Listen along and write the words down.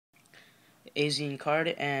Asian card,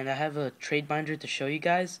 and I have a trade binder to show you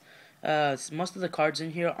guys. Most of the cards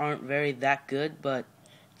in here aren't very that good, but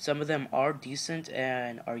some of them are decent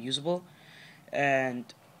and are usable. And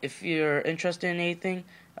if you're interested in anything,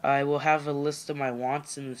 I will have a list of my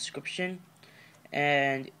wants in the description.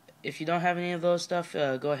 And if you don't have any of those stuff,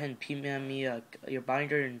 go ahead and PM me your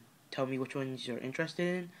binder and tell me which ones you're interested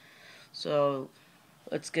in. So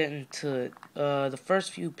let's get into it. The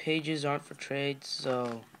first few pages aren't for trades,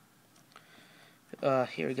 so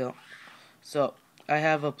here we go. So I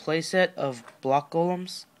have a playset of block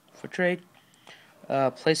golems for trade,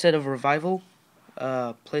 playset of revival,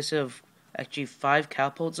 playset of actually 5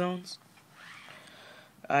 catapult zones.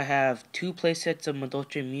 I have 2 playsets of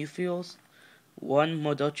Modoche Mewfields, 1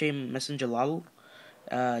 Modoche Messenger Lalu,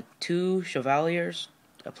 2 Chevaliers,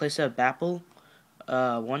 a playset of Bapple,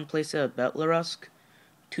 1 playset of Betlerusk,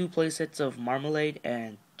 2 playsets of Marmalade,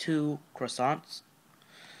 and 2 croissants.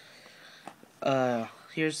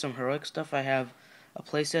 Here's some heroic stuff. I have a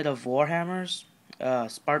playset of Warhammers,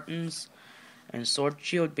 Spartans, and Sword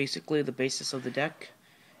Shield, basically the basis of the deck,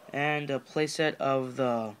 and a playset of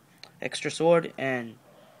the Extra Sword, and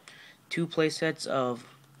 2 playsets of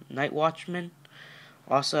Night Watchman.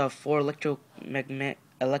 Also have 4 electromagnetic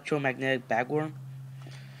Bagworm.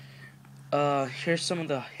 Here's some of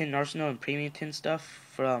the Hidden Arsenal and Premium Tin stuff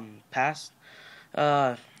from past.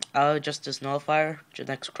 Justice Nullifier,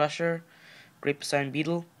 Genex Crusher, Great Poseidon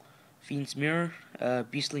Beetle, Fiend's Mirror,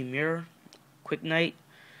 Beastly Mirror, Quick Knight,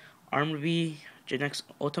 Armor Bee, Genex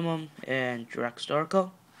Otomum, and Drax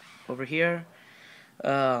Darko. Over here,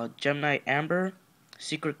 Gemini Amber,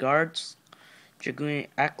 Secret Guards, Dragoon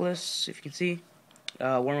Atlas, if you can see,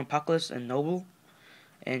 Worm Apocalypse and Noble,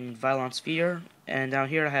 and Violon Sphere. And down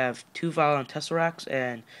here I have 2 Violon Tesseracts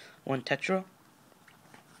and 1 Tetra.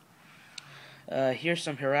 Here's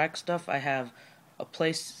some heroic stuff. I have a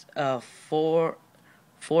place four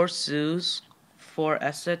Sues, 4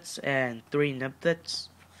 Essets, and 3 Nymphets.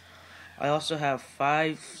 I also have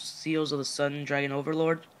 5 Seals of the Sun Dragon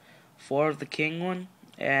Overlord, 4 of the King one,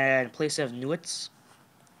 and a playset of Nuits.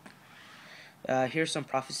 Here's some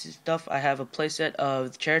prophecy stuff. I have a playset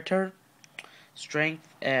of Charitor, Strength,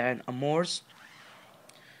 and Amours.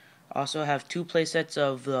 I also have 2 playsets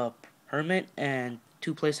of the Hermit and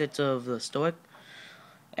 2 playsets of the Stoic,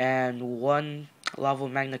 and 1 Lava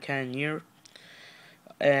Magna Cannoneer,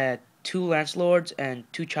 2 Lance Lords, and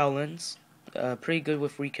 2 Shaolins. Pretty good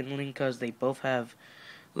with rekindling because they both have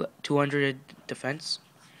 200 defense.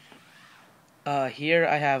 Here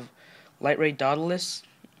I have Light Ray Daedalus,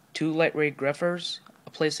 2 Light Ray Greffers, a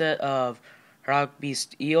playset of Heroic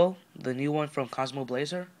Beast Eel, the new one from Cosmo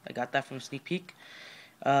Blazer. I got that from Sneak Peek.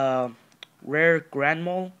 Rare Grand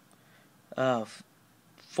Mole, 4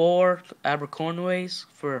 Abercornways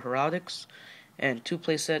for Heraldics, and 2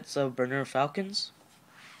 playsets of Berner Falcons.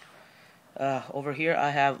 Over here I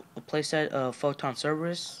have a playset of Photon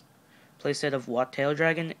Cerberus, playset of Watt Tail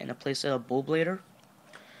Dragon, and a playset of Bullblader.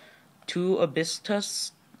 2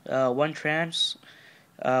 Abysstus, 1 Trance,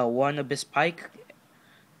 1 Abyss Pike,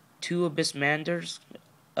 2 Abyss Manders,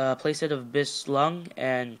 playset of Abyss Lung,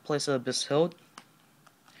 and playset of Abyss Hild.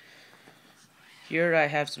 Here I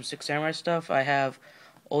have some 6 Samurai stuff. I have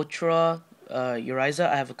Ultra Uriza.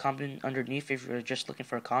 I have a common underneath if you're just looking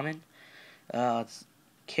for a common.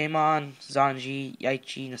 Keimon, Zanji,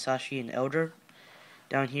 Yaichi, Nasashi, and Elder.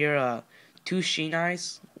 Down here, 2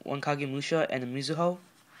 Shinais, 1 Kagemusha, and a Mizuho.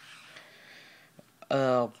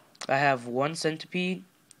 I have 1 Centipede,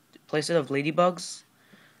 playset of Ladybugs,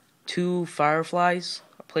 2 Fireflies,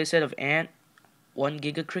 a playset of Ant, 1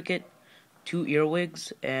 Giga Cricket, 2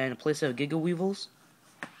 Earwigs, and a playset of Giga Weevils.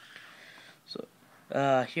 So,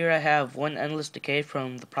 here I have 1 Endless Decay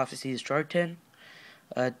from the Prophecy Destroyed tin,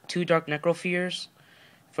 2 Dark Necrofears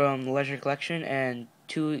from the Legendary Collection, and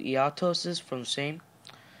 2 Eatoses from the same.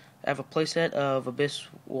 I have a playset of Abyss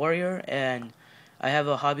Warrior, and I have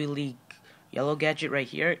a Hobby League yellow gadget right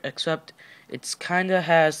here, except it's kinda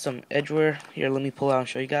has some edgeware. Here, let me pull out and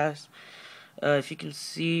show you guys. If you can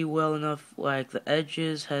see well enough, like the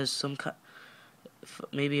edges has some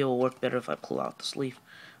maybe it will work better if I pull out the sleeve.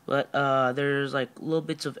 But there's like little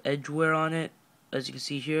bits of edgeware on it, as you can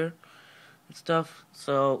see here and stuff.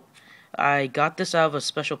 So I got this out of a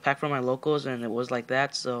special pack from my locals, and it was like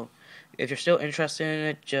that. So if you're still interested in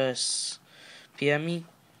it, just PM me.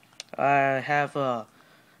 I have a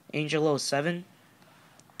Angel 07,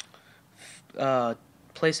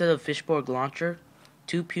 playset of Fishborg Launcher,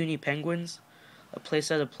 2 Puny Penguins, a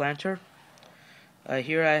playset of Planter.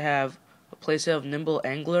 Here I have a playset of Nimble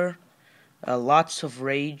Angler, lots of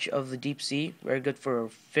Rage of the Deep Sea, very good for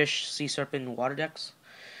fish, sea serpent, and water decks.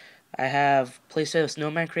 I have playset of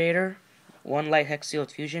Snowman Creator, 1 light hex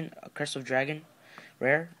sealed fusion, a Curse of Dragon,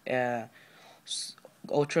 rare,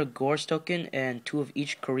 Ultra Gores token, and 2 of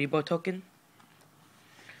each Karibo token.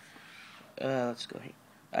 Let's go here.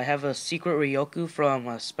 I have a Secret Ryoku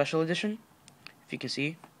from Special Edition, if you can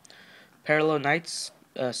see. Parallel Knights,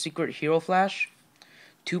 Secret Hero Flash,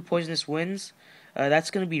 2 Poisonous Winds.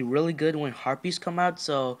 That's going to be really good when Harpies come out,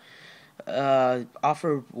 so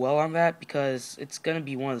offer well on that because it's going to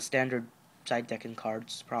be one of the standard side decking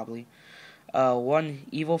cards, probably. 1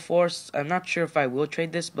 Evil Force. I'm not sure if I will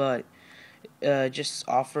trade this, but just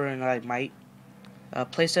offer and I might.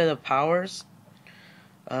 Playset of Powers.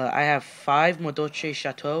 I have 5 Modoche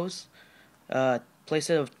Chateaus.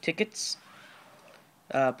 Playset of Tickets.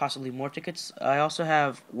 Possibly more tickets. I also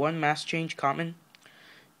have 1 Mass Change Common,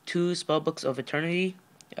 2 Spellbooks of Eternity,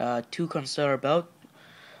 2 Constellar Belt,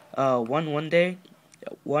 1 Day,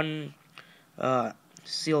 1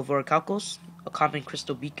 Seal of Orichalcos, a Common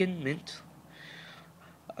Crystal Beacon, mint.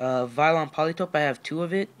 Vylon Polytope, I have 2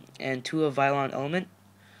 of it, and 2 of Vylon Element.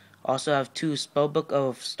 Also have 2 Spellbook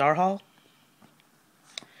of Starhall.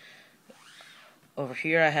 Over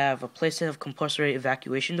here I have a playset of Compulsory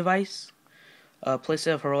Evacuation Device, a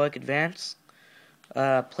playset of Heroic Advance,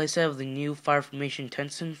 a playset of the new Fire Formation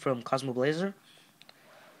Tensen from Cosmo Blazer.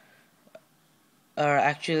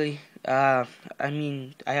 I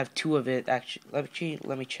have 2 of it, actually.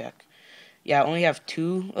 Let me check. Yeah, I only have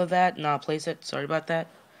 2 of that, not a playset, sorry about that.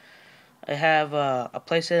 I have a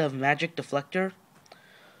playset of Magic Deflector,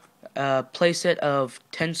 a playset of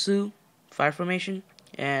Tensu Fire Formation,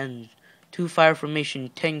 and 2 Fire Formation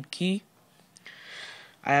Tenki.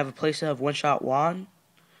 I have a playset of One Shot Wand,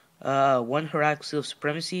 1 Heraldic Seal of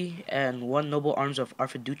Supremacy, and 1 Noble Arms of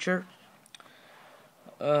Arfiducher.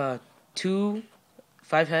 2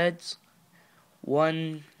 5 Heads,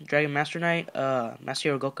 1 Dragon Master Knight,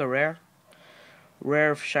 Master Goka Rare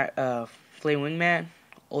Flame Wingman,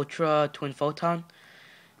 Ultra Twin Photon,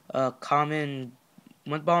 Common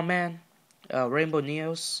Mudball Man, Rainbow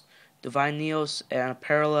Neos, Divine Neos, and a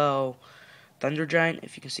Parallel Thunder Giant,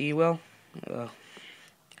 if you can see well. You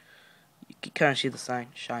can kind of see the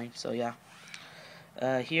shine, so yeah.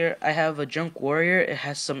 Here I have a Junk Warrior. It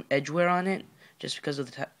has some edgeware on it, just because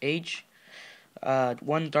of the age.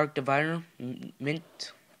 1 Dark Diviner,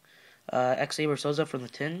 mint. X-Saber Soza from the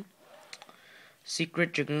tin.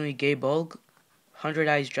 Secret Dragoon Gay Bulg. 100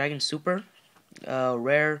 Eyes Dragon Super.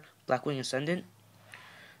 Rare Blackwing Ascendant.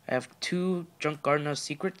 I have 2 Junk Gardener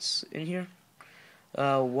Secrets in here.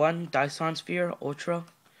 1 Dyson Sphere Ultra.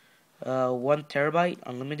 1 Terabyte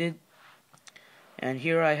Unlimited. And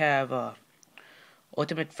here I have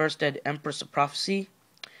Ultimate First Ed Empress of Prophecy.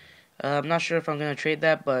 I'm not sure if I'm going to trade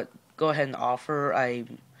that, but go ahead and offer.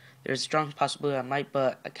 There's a strong possibility I might,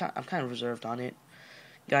 but I'm kind of reserved on it.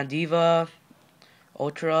 Gandiva,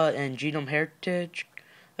 Ultra, and Genome Heritage.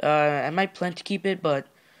 I might plan to keep it, but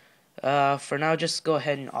for now, just go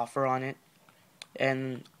ahead and offer on it.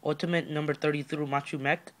 And Ultimate number 33 Machu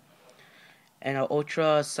Mech. And an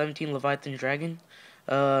Ultra 17 Leviathan Dragon.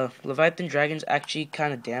 Leviathan Dragon's actually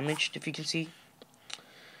kind of damaged, if you can see.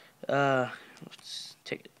 Let's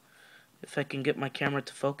take it. If I can get my camera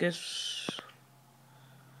to focus.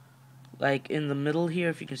 Like in the middle here,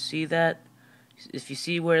 if you can see that. If you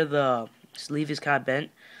see where the sleeve is kind of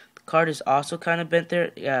bent, the card is also kind of bent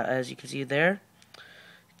there. Yeah, as you can see there.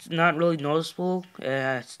 It's not really noticeable.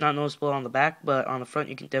 It's not noticeable on the back, but on the front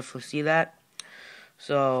you can definitely see that.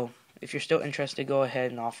 So if you're still interested, go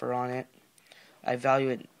ahead and offer on it. I value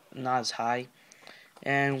it not as high.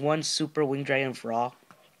 And 1 Super Wing Dragon Raw.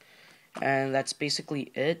 And that's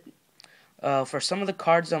basically it. For some of the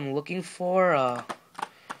cards I'm looking for,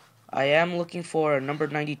 I am looking for a number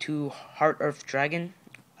 92 Heart Earth Dragon.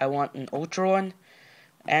 I want an Ultra one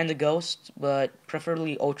and the Ghost, but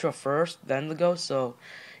preferably Ultra first, then the Ghost. So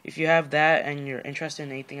if you have that and you're interested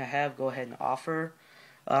in anything I have, go ahead and offer.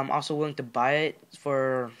 I'm also willing to buy it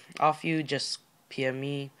off you, just PM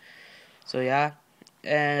me. So yeah,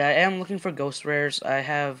 and I am looking for Ghost Rares.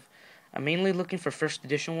 I'm mainly looking for first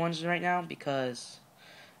edition ones right now because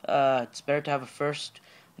it's better to have a first.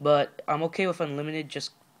 But I'm okay with unlimited.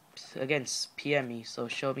 Just again, PM me. So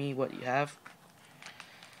show me what you have.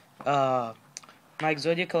 My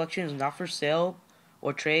Exodia collection is not for sale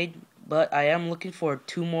or trade, but I am looking for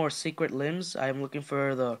 2 more secret limbs. I am looking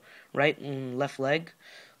for the right and left leg.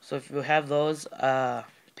 So if you have those,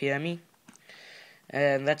 PM me.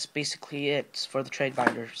 And that's basically it for the trade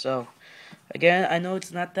binder. So again, I know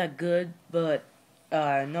it's not that good, but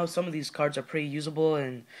I know some of these cards are pretty usable,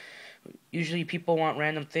 and usually people want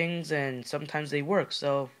random things, and sometimes they work.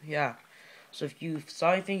 So yeah. So if you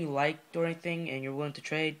saw anything you liked or anything and you're willing to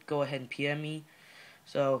trade, go ahead and PM me.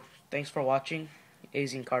 So Thanks for watching.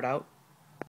 Asian card out.